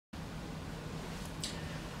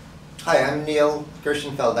Hi, I'm Neil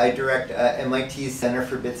Gershenfeld. I direct MIT's Center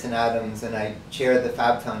for Bits and Atoms, and I chair the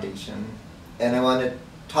Fab Foundation. And I want to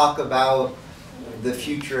talk about the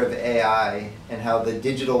future of AI and how the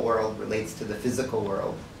digital world relates to the physical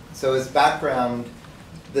world. So as background,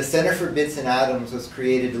 the Center for Bits and Atoms was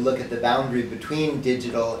created to look at the boundary between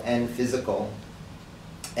digital and physical.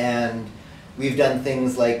 And we've done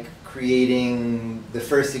things like creating the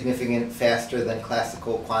first significant faster than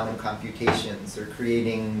classical quantum computations, or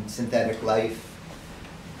creating synthetic life,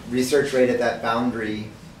 research right at that boundary.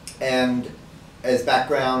 And as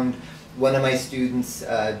background, one of my students,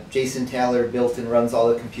 Jason Taylor, built and runs all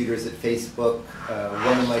the computers at Facebook.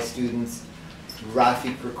 One of my students,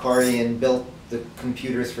 Rafi Krikorian, built the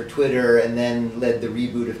computers for Twitter and then led the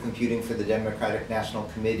reboot of computing for the Democratic National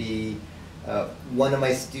Committee. One of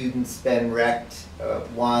my students, Ben Recht,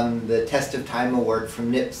 won the Test of Time Award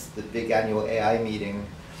from NIPS, the big annual AI meeting.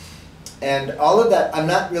 And all of that, I'm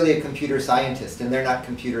not really a computer scientist, and they're not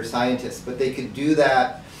computer scientists, but they could do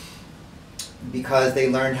that because they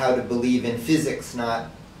learned how to believe in physics, not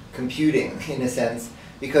computing, in a sense.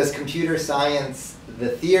 Because computer science, the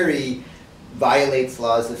theory, violates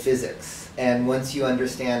laws of physics. And once you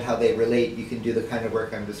understand how they relate, you can do the kind of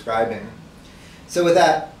work I'm describing. So with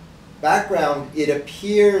that background, it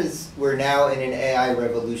appears we're now in an AI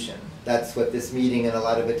revolution. That's what this meeting and a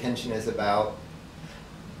lot of attention is about.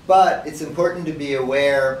 But it's important to be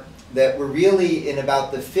aware that we're really in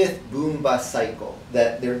about the 5th boom-bust cycle,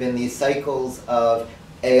 that there have been these cycles of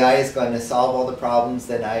AI is going to solve all the problems,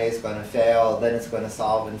 then AI is going to fail, then it's going to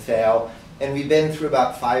solve and fail. And we've been through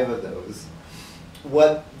about 5 of those.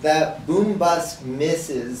 What that boom-bust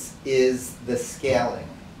misses is the scaling.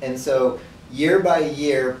 And so year by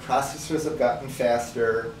year, processors have gotten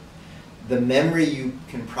faster, the memory you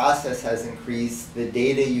can process has increased, the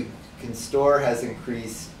data you can store has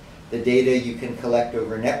increased, the data you can collect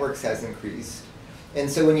over networks has increased. And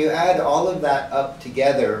so when you add all of that up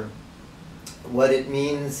together, what it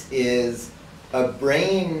means is a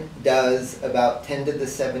brain does about 10 to the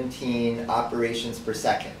 17 operations per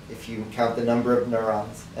second, if you count the number of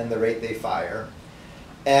neurons and the rate they fire.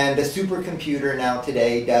 And a supercomputer now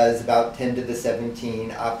today does about 10 to the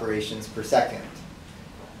 17 operations per second.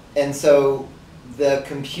 And so the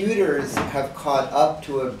computers have caught up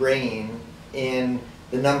to a brain in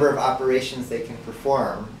the number of operations they can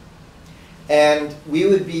perform. And we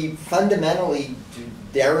would be fundamentally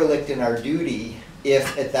derelict in our duty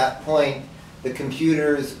if at that point the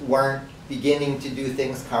computers weren't beginning to do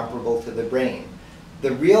things comparable to the brain.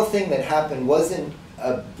 The real thing that happened wasn't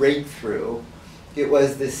a breakthrough. It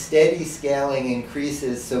was the steady scaling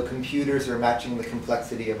increases so computers are matching the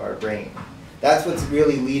complexity of our brain. That's what's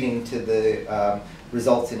really leading to the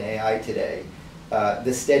results in AI today.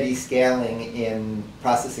 The steady scaling in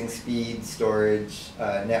processing speed, storage,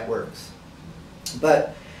 networks.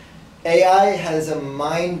 But AI has a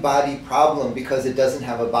mind-body problem because it doesn't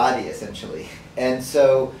have a body, essentially. And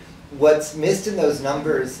so what's missed in those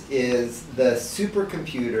numbers is the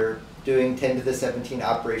supercomputer doing 10 to the 17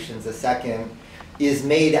 operations a second is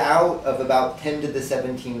made out of about 10 to the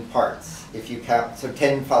 17 parts, if you count, so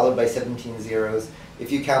 10 followed by 17 zeros,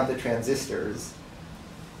 if you count the transistors.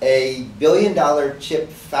 A billion-dollar chip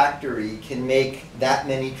factory can make that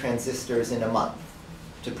many transistors in a month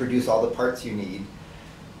to produce all the parts you need.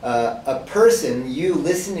 A person, you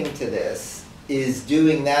listening to this, is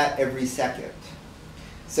doing that every second.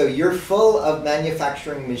 So you're full of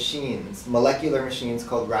manufacturing machines, molecular machines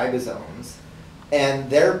called ribosomes, and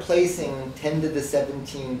they're placing 10 to the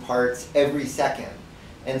 17 parts every second.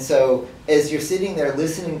 And so as you're sitting there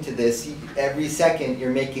listening to this, every second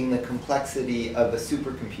you're making the complexity of a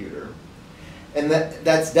supercomputer. And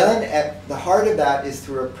that's done at the heart of that is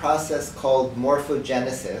through a process called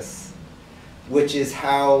morphogenesis, which is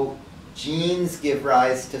how genes give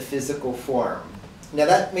rise to physical form. Now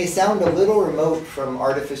that may sound a little remote from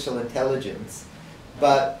artificial intelligence,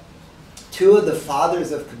 but 2 of the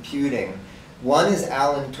fathers of computing, one is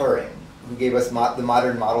Alan Turing, who gave us the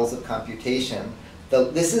modern models of computation.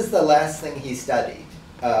 This is the last thing he studied.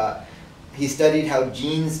 He studied how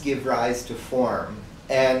genes give rise to form.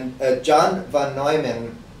 And John von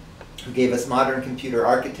Neumann, who gave us modern computer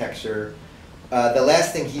architecture, the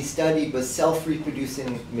last thing he studied was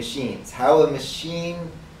self-reproducing machines, how a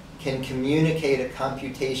machine can communicate a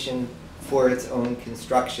computation for its own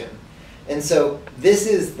construction. And so this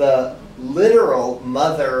is the literal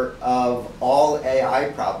mother of all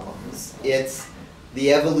AI problems. It's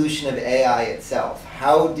the evolution of AI itself.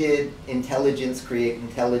 How did intelligence create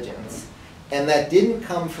intelligence? And that didn't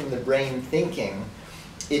come from the brain thinking.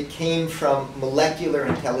 It came from molecular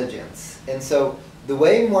intelligence. And so the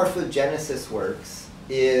way morphogenesis works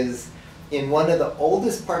is in one of the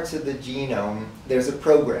oldest parts of the genome, there's a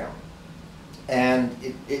program. And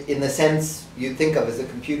in the sense you think of as a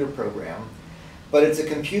computer program, but it's a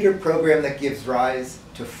computer program that gives rise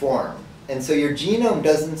to form. And so your genome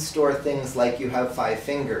doesn't store things like you have 5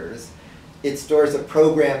 fingers. It stores a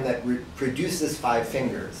program that produces 5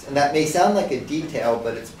 fingers. And that may sound like a detail,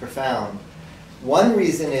 but it's profound. One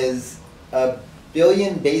reason is a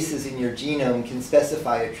billion bases in your genome can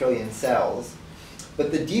specify a trillion cells.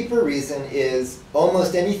 But the deeper reason is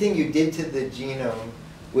almost anything you did to the genome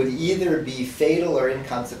would either be fatal or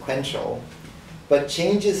inconsequential. But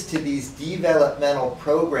changes to these developmental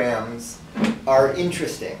programs are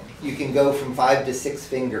interesting. You can go from 5 to 6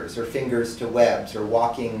 fingers, or fingers to webs, or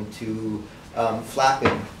walking to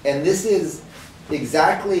flapping. And this is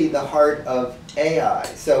exactly the heart of AI.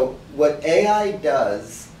 So what AI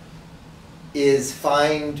does is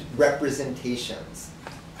find representations.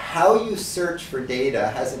 How you search for data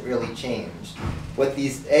hasn't really changed. What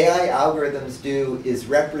these AI algorithms do is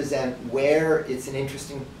represent where it's an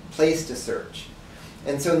interesting place to search.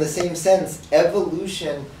 And so in the same sense,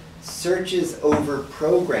 evolution searches over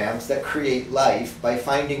programs that create life by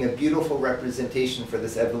finding a beautiful representation for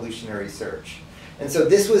this evolutionary search. And so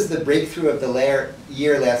this was the breakthrough of the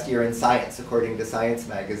last year in science, according to Science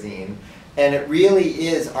magazine. And it really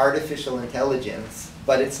is artificial intelligence,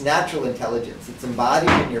 but it's natural intelligence. It's embodied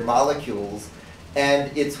in your molecules,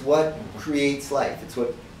 and it's what creates life. It's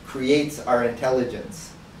what creates our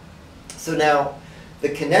intelligence. So now, the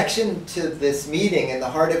connection to this meeting and the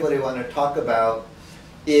heart of what I want to talk about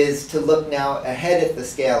is to look now ahead at the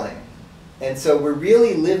scaling. And so we're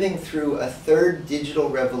really living through a third digital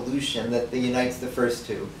revolution that unites the first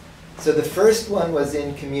two. So the first one was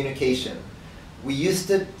in communication. We used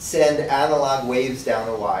to send analog waves down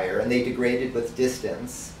a wire, and they degraded with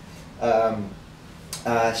distance. Claude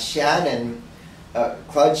Shannon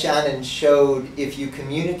showed if you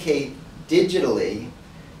communicate digitally,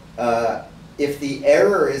 if the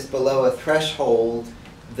error is below a threshold,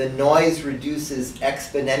 the noise reduces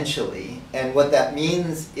exponentially. And what that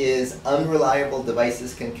means is unreliable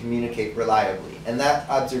devices can communicate reliably. And that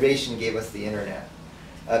observation gave us the internet.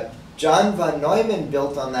 John von Neumann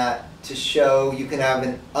built on that to show you can have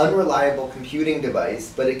an unreliable computing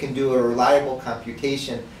device, but it can do a reliable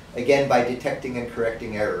computation, again, by detecting and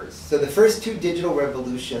correcting errors. So the first two digital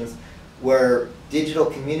revolutions were digital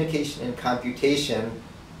communication and computation,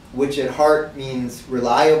 which at heart means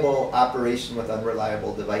reliable operation with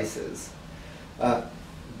unreliable devices.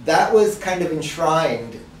 That was kind of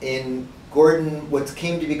enshrined in what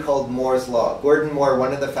came to be called Moore's Law. Gordon Moore,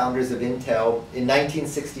 one of the founders of Intel, in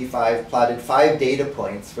 1965 plotted 5 data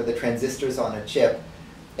points for the transistors on a chip.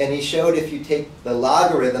 And he showed if you take the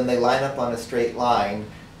logarithm, they line up on a straight line.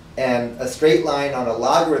 And a straight line on a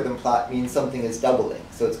logarithm plot means something is doubling.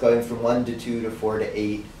 So it's going from 1 to 2 to 4 to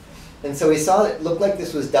 8. And so he saw it looked like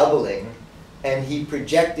this was doubling. And he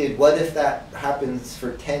projected, what if that happens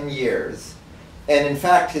for 10 years? And in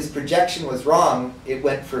fact, his projection was wrong. It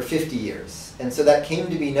went for 50 years. And so that came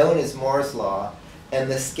to be known as Moore's Law. And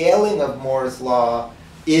the scaling of Moore's Law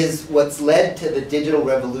is what's led to the digital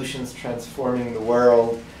revolutions transforming the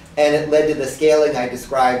world. And it led to the scaling I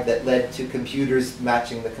described that led to computers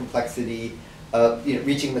matching the complexity of,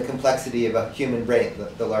 reaching the complexity of a human brain,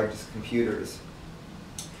 the largest computers.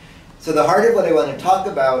 So the heart of what I want to talk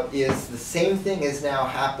about is the same thing is now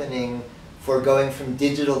happening for going from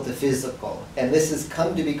digital to physical. And this has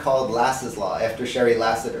come to be called Lass's Law, after Sherry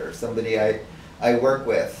Lassiter, somebody I work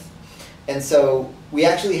with. And so we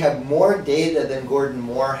actually have more data than Gordon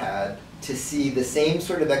Moore had to see the same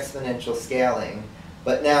sort of exponential scaling,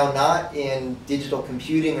 but now not in digital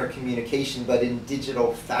computing or communication, but in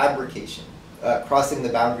digital fabrication, crossing the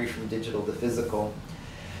boundary from digital to physical.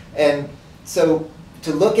 And so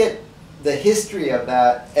to look at the history of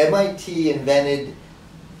that, MIT invented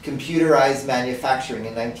computerized manufacturing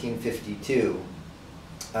in 1952.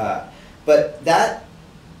 But that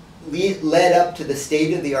led up to the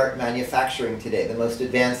state-of-the-art manufacturing today, the most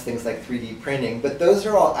advanced things like 3D printing, but those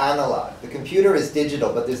are all analog. The computer is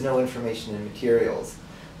digital, but there's no information in materials.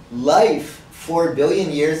 Life, 4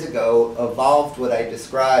 billion years ago, evolved what I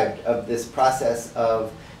described of this process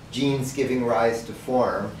of genes giving rise to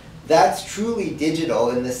form. That's truly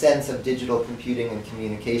digital in the sense of digital computing and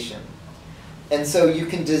communication. And so you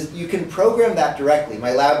can program that directly.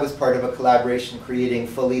 My lab was part of a collaboration creating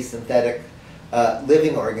fully synthetic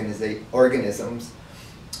living organisms.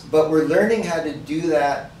 But we're learning how to do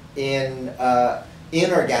that in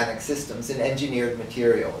inorganic systems, in engineered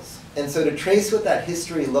materials. And so to trace what that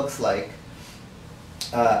history looks like,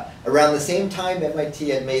 around the same time MIT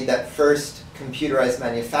had made that first computerized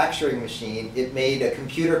manufacturing machine, it made a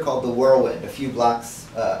computer called the Whirlwind, a few blocks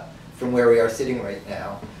from where we are sitting right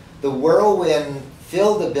now. The Whirlwind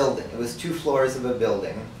filled a building. It was 2 floors of a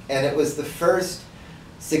building, and it was the first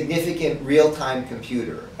significant real-time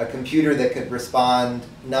computer, a computer that could respond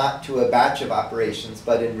not to a batch of operations,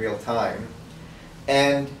 but in real time.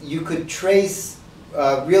 And you could trace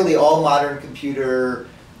really all modern computer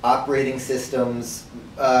operating systems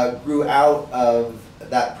grew out of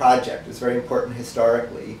that project. It was very important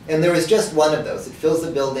historically. And there was just one of those. It fills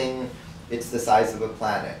a building, it's the size of a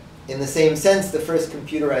planet. In the same sense, the first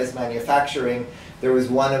computerized manufacturing, there was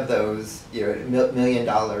one of those, $1 million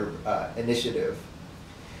initiative.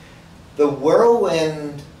 The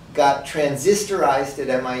Whirlwind got transistorized at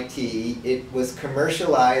MIT. It was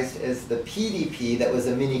commercialized as the PDP that was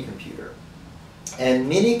a mini computer. And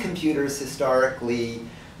mini computers historically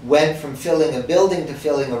went from filling a building to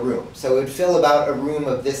filling a room. So it would fill about a room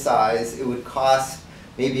of this size. It would cost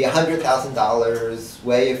maybe $100,000,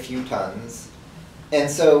 weigh a few tons. And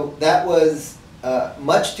so that was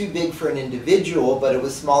much too big for an individual, but it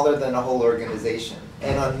was smaller than a whole organization.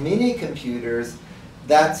 And on mini computers,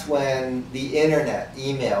 that's when the internet,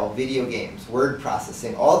 email, video games, word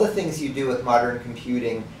processing, all the things you do with modern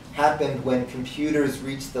computing happened when computers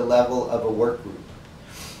reached the level of a work group.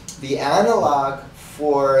 The analog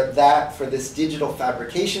for that, for this digital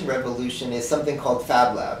fabrication revolution, is something called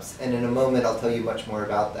Fab Labs. And in a moment, I'll tell you much more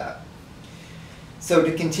about that. So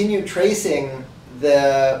to continue tracing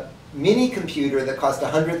the mini computer that cost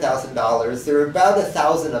 $100,000, there are about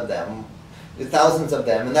 1,000 of them, thousands of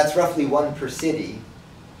them, and that's roughly 1 per city.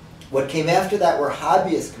 What came after that were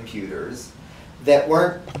hobbyist computers that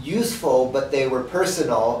weren't useful, but they were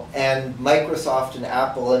personal, and Microsoft and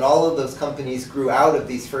Apple and all of those companies grew out of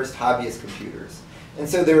these first hobbyist computers. And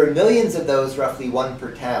so there were millions of those, roughly 1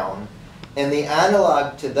 per town, and the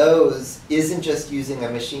analog to those isn't just using a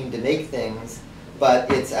machine to make things, but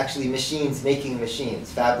it's actually machines making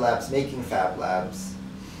machines, Fab Labs making Fab Labs.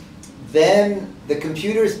 Then the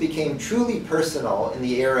computers became truly personal in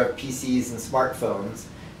the era of PCs and smartphones,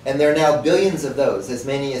 and there are now billions of those, as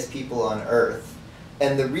many as people on Earth.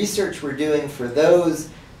 And the research we're doing for those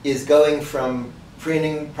is going from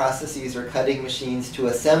printing processes or cutting machines to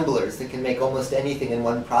assemblers that can make almost anything in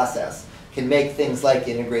one process, can make things like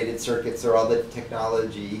integrated circuits or all the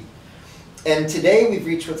technology. And today we've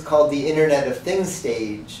reached what's called the Internet of Things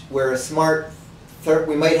stage, where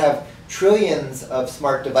we might have trillions of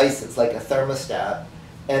smart devices, like a thermostat,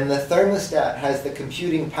 and the thermostat has the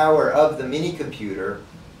computing power of the mini computer,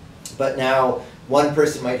 but now one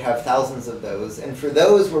person might have thousands of those. And for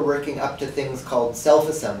those, we're working up to things called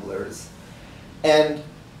self-assemblers. And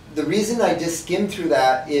the reason I just skimmed through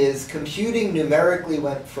that is computing numerically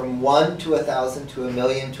went from 1 to 1,000 to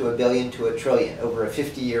 1,000,000 to 1,000,000,000 to 1,000,000,000,000 over a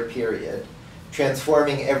 50-year period,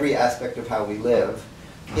 transforming every aspect of how we live.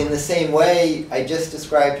 In the same way, I just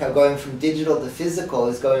described how going from digital to physical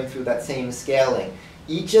is going through that same scaling.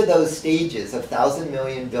 Each of those stages of 1,000,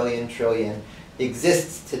 million, billion, trillion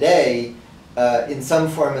exists today in some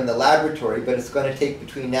form in the laboratory, but it's going to take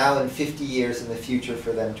between now and 50 years in the future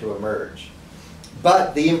for them to emerge.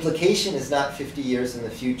 But the implication is not 50 years in the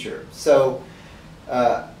future. So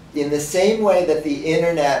in the same way that the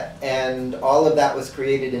internet and all of that was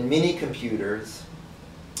created in mini computers,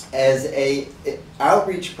 as an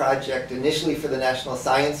outreach project initially for the National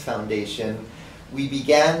Science Foundation, we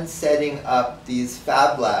began setting up these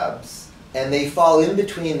Fab Labs, and they fall in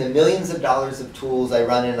between the millions of dollars of tools I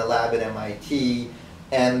run in a lab at MIT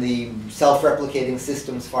and the self-replicating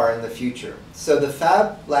systems far in the future. So the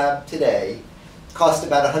Fab Lab today costs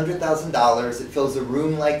about $100,000. It fills a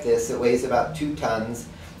room like this. It weighs about 2 tons,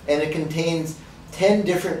 and it contains 10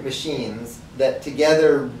 different machines that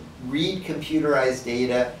together read computerized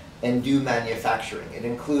data and do manufacturing. It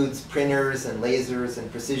includes printers and lasers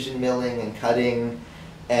and precision milling and cutting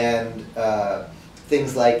and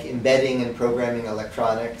things like embedding and programming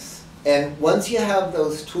electronics. And once you have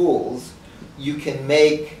those tools, you can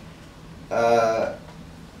make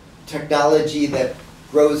technology that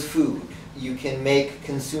grows food. You can make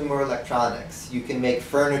consumer electronics. You can make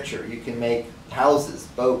furniture. You can make houses,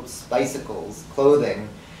 boats, bicycles, clothing.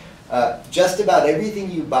 Just about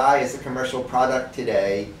everything you buy as a commercial product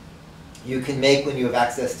today, you can make when you have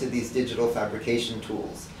access to these digital fabrication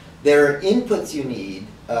tools. There are inputs you need,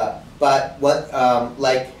 but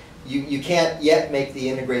you can't yet make the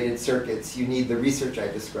integrated circuits. You need the research I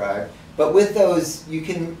described. But with those, you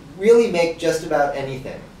can really make just about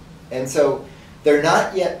anything. And so they're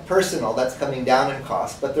not yet personal. That's coming down in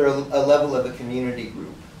cost, but they're a level of a community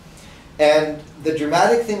group. And the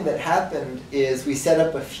dramatic thing that happened is we set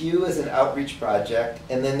up a few as an outreach project,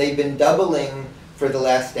 and then they've been doubling for the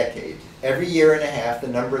last decade. Every year and a half, the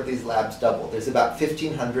number of these labs doubled. There's about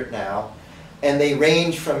 1,500 now, and they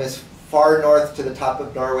range from as far north to the top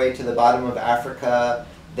of Norway to the bottom of Africa.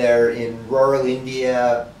 They're in rural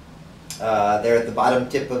India. They're at the bottom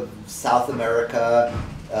tip of South America.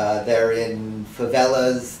 They're in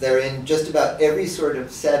favelas. They're in just about every sort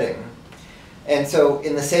of setting. And so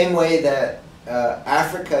in the same way that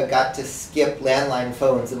Africa got to skip landline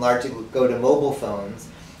phones and largely go to mobile phones,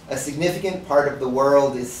 a significant part of the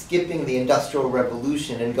world is skipping the Industrial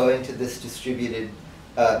Revolution and going to this distributed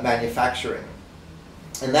manufacturing.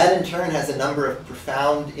 And that in turn has a number of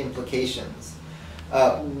profound implications.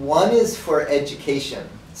 One is for education.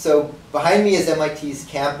 So behind me is MIT's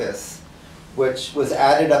campus, which was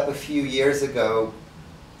added up a few years ago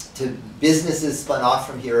to businesses spun off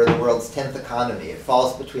from here are the world's 10th economy. It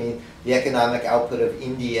falls between the economic output of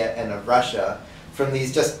India and of Russia from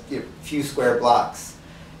these just few square blocks.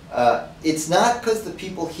 It's not because the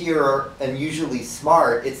people here are unusually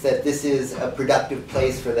smart, it's that this is a productive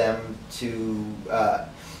place for them to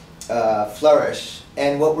flourish.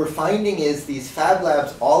 And what we're finding is these fab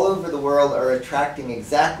labs all over the world are attracting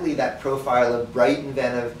exactly that profile of bright,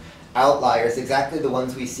 inventive outliers, exactly the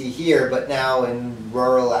ones we see here, but now in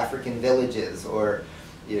rural African villages or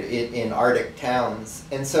in Arctic towns.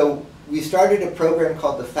 And so we started a program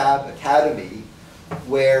called the Fab Academy,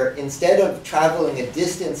 where instead of traveling a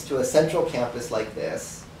distance to a central campus like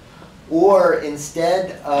this, or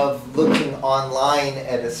instead of looking online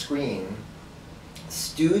at a screen,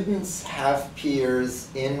 students have peers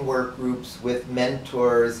in work groups with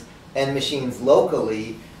mentors and machines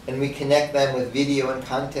locally, and we connect them with video and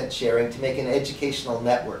content sharing to make an educational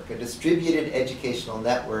network, a distributed educational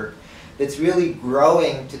network that's really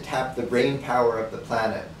growing to tap the brain power of the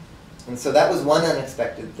planet. And so that was one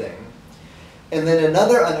unexpected thing. And then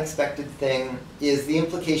another unexpected thing is the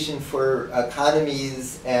implication for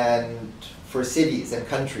economies and for cities and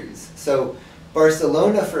countries. So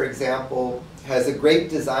Barcelona, for example, has a great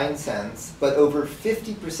design sense, but over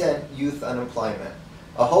 50% youth unemployment.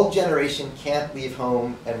 A whole generation can't leave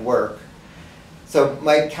home and work. So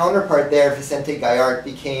my counterpart there, Vicente Gallart,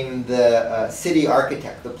 became the city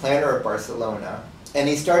architect, the planner of Barcelona. And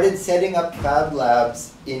he started setting up fab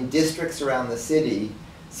labs in districts around the city.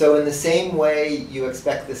 So in the same way you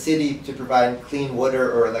expect the city to provide clean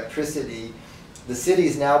water or electricity, the city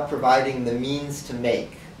is now providing the means to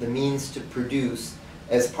make, the means to produce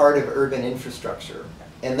as part of urban infrastructure.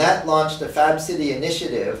 And that launched a Fab City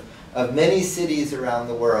initiative of many cities around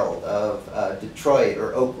the world, of Detroit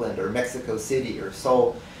or Oakland or Mexico City or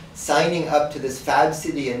Seoul, signing up to this Fab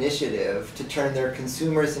City initiative to turn their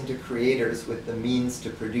consumers into creators with the means to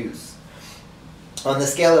produce. On the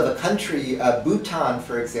scale of a country, Bhutan,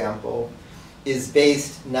 for example, is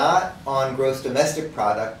based not on gross domestic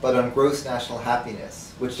product, but on gross national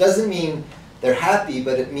happiness, which doesn't mean they're happy,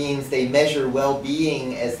 but it means they measure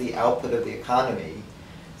well-being as the output of the economy.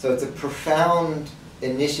 So it's a profound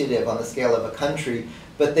initiative on the scale of a country,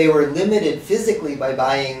 but they were limited physically by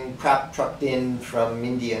buying crap trucked in from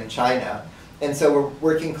India and China. And so we're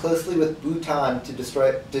working closely with Bhutan to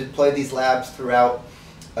deploy these labs throughout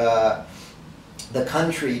the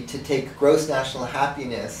country to take gross national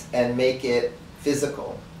happiness and make it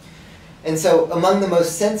physical. And so among the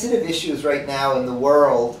most sensitive issues right now in the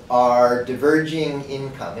world are diverging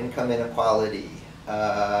income inequality,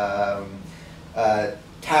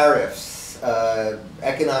 tariffs,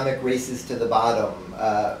 economic races to the bottom,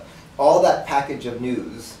 all that package of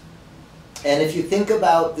news. And if you think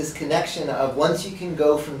about this connection of once you can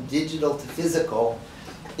go from digital to physical,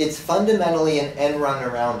 it's fundamentally an end run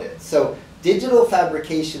around it. So digital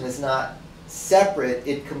fabrication is not separate,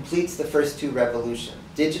 it completes the first two revolutions.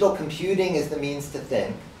 Digital computing is the means to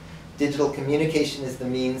think. Digital communication is the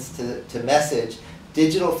means to message.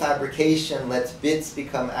 Digital fabrication lets bits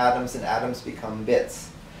become atoms and atoms become bits.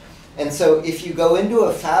 And so if you go into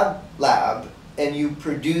a fab lab and you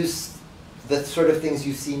produce the sort of things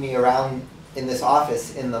you see me around in this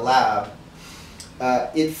office in the lab,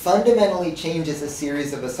 it fundamentally changes a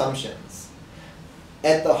series of assumptions.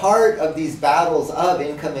 At the heart of these battles of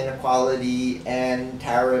income inequality and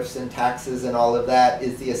tariffs and taxes and all of that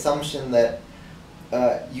is the assumption that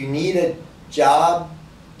you need a job,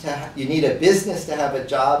 you need a business to have a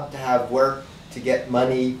job, to have work, to get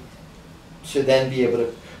money, to then be able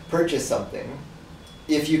to purchase something.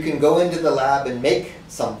 If you can go into the lab and make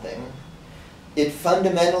something, it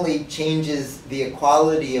fundamentally changes the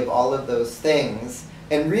equality of all of those things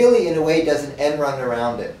and really, in a way, does an end run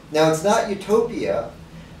around it. Now, it's not utopia,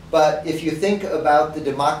 But if you think about the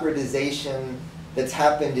democratization that's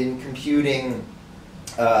happened in computing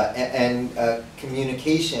and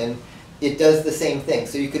communication, it does the same thing.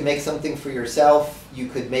 So you could make something for yourself, you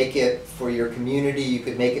could make it for your community, you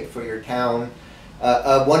could make it for your town.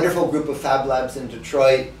 A wonderful group of Fab Labs in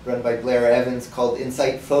Detroit, run by Blair Evans, called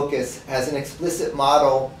Insight Focus, has an explicit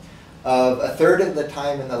model of a third of the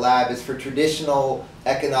time in the lab is for traditional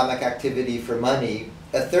economic activity for money.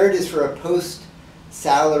 A third is for a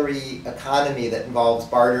post-salary economy that involves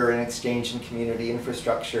barter and exchange and community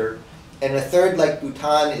infrastructure. And a third, like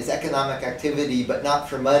Bhutan, is economic activity, but not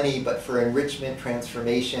for money, but for enrichment,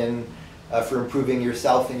 transformation, for improving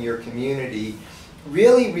yourself and your community.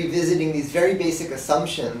 Really revisiting these very basic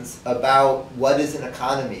assumptions about what is an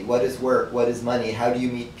economy, what is work, what is money, how do you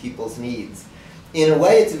meet people's needs. In a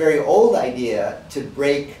way, it's a very old idea to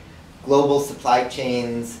break global supply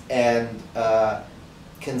chains and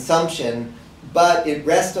consumption, but it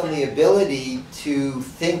rests on the ability to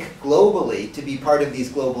think globally, to be part of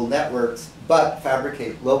these global networks, but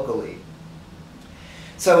fabricate locally.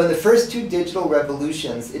 So in the first two digital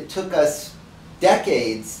revolutions, it took us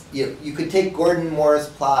decades. You could take Gordon Moore's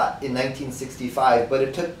plot in 1965, but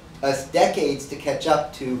it took us decades to catch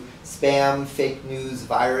up to spam, fake news,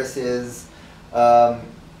 viruses,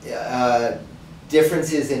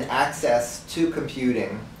 differences in access to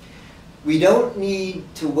computing. We don't need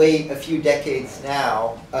to wait a few decades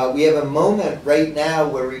now. We have a moment right now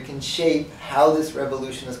where we can shape how this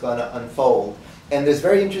revolution is going to unfold. And there's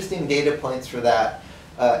very interesting data points for that.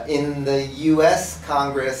 In the US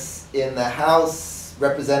Congress, in the House,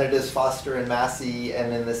 Representatives Foster and Massey,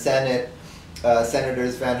 and in the Senate,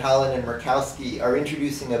 Senators Van Hollen and Murkowski are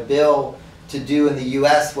introducing a bill to do in the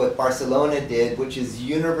US what Barcelona did, which is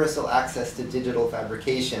universal access to digital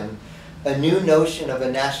fabrication, a new notion of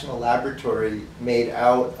a national laboratory made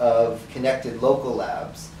out of connected local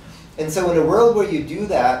labs. And so in a world where you do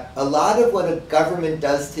that, a lot of what a government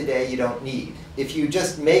does today you don't need. If you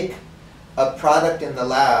just make a product in the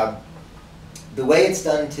lab, the way it's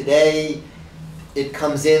done today, it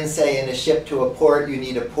comes in, say, in a ship to a port. You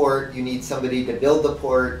need a port. You need somebody to build the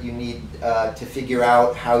port. You need to figure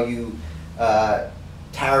out how you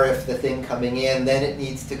tariff the thing coming in. Then it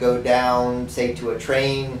needs to go down, say, to a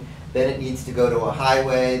train. Then it needs to go to a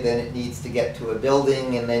highway. Then it needs to get to a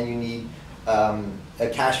building. And then you need a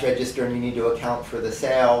cash register, and you need to account for the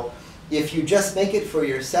sale. If you just make it for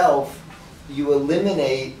yourself, you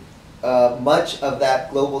eliminate much of that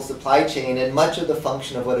global supply chain and much of the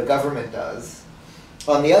function of what a government does.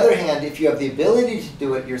 On the other hand, if you have the ability to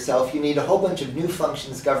do it yourself, you need a whole bunch of new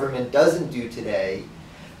functions government doesn't do today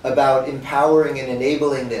about empowering and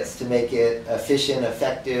enabling this to make it efficient,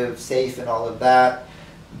 effective, safe, and all of that.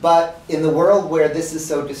 But in the world where this is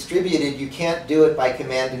so distributed, you can't do it by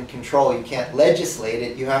command and control. You can't legislate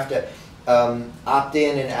it. You have to opt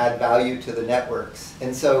in and add value to the networks.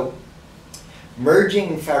 And so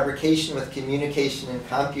merging fabrication with communication and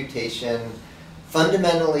computation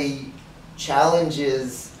fundamentally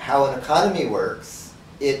challenges how an economy works.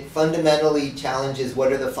 It fundamentally challenges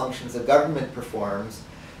what are the functions a government performs,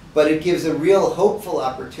 but it gives a real hopeful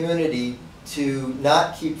opportunity to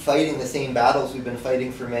not keep fighting the same battles we've been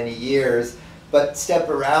fighting for many years, but step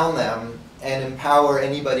around them and empower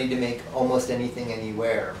anybody to make almost anything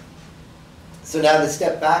anywhere. So now to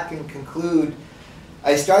step back and conclude,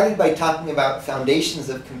 I started by talking about foundations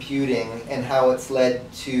of computing and how it's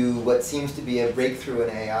led to what seems to be a breakthrough in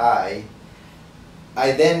AI.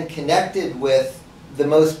 I then connected with the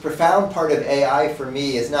most profound part of AI for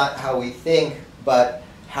me is not how we think, but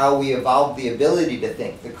how we evolve the ability to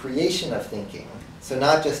think, the creation of thinking. So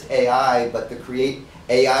not just AI, but the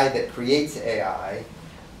AI that creates AI.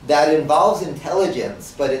 That involves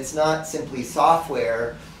intelligence, but it's not simply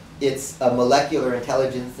software. It's a molecular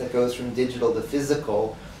intelligence that goes from digital to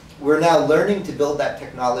physical. We're now learning to build that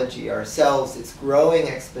technology ourselves. It's growing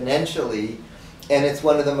exponentially, and it's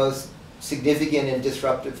one of the most significant and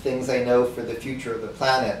disruptive things I know for the future of the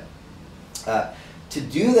planet. To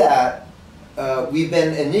do that, we've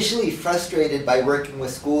been initially frustrated by working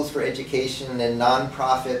with schools for education and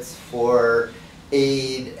nonprofits for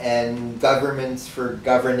aid and governments for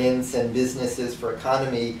governance and businesses for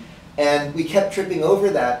economy. And we kept tripping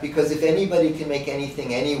over that because if anybody can make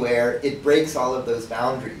anything anywhere, it breaks all of those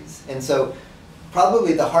boundaries. And so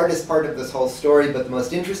probably the hardest part of this whole story, but the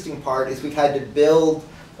most interesting part, is we've had to build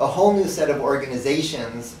a whole new set of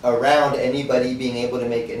organizations around anybody being able to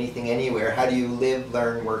make anything anywhere. How do you live,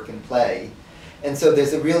 learn, work, and play? And so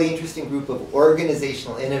there's a really interesting group of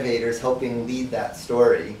organizational innovators helping lead that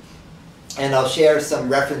story. And I'll share some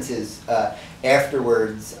references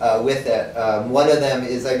afterwards with it. One of them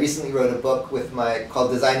is I recently wrote a book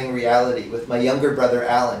called Designing Reality with my younger brother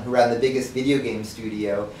Alan, who ran the biggest video game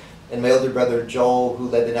studio, and my older brother Joel, who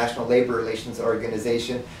led the National Labor Relations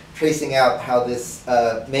Organization, tracing out how this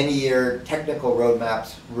many-year technical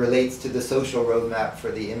roadmap relates to the social roadmap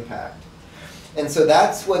for the impact. And so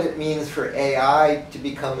that's what it means for AI to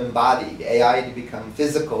become embodied, AI to become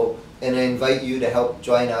physical, and I invite you to help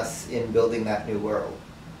join us in building that new world.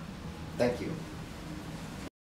 Thank you.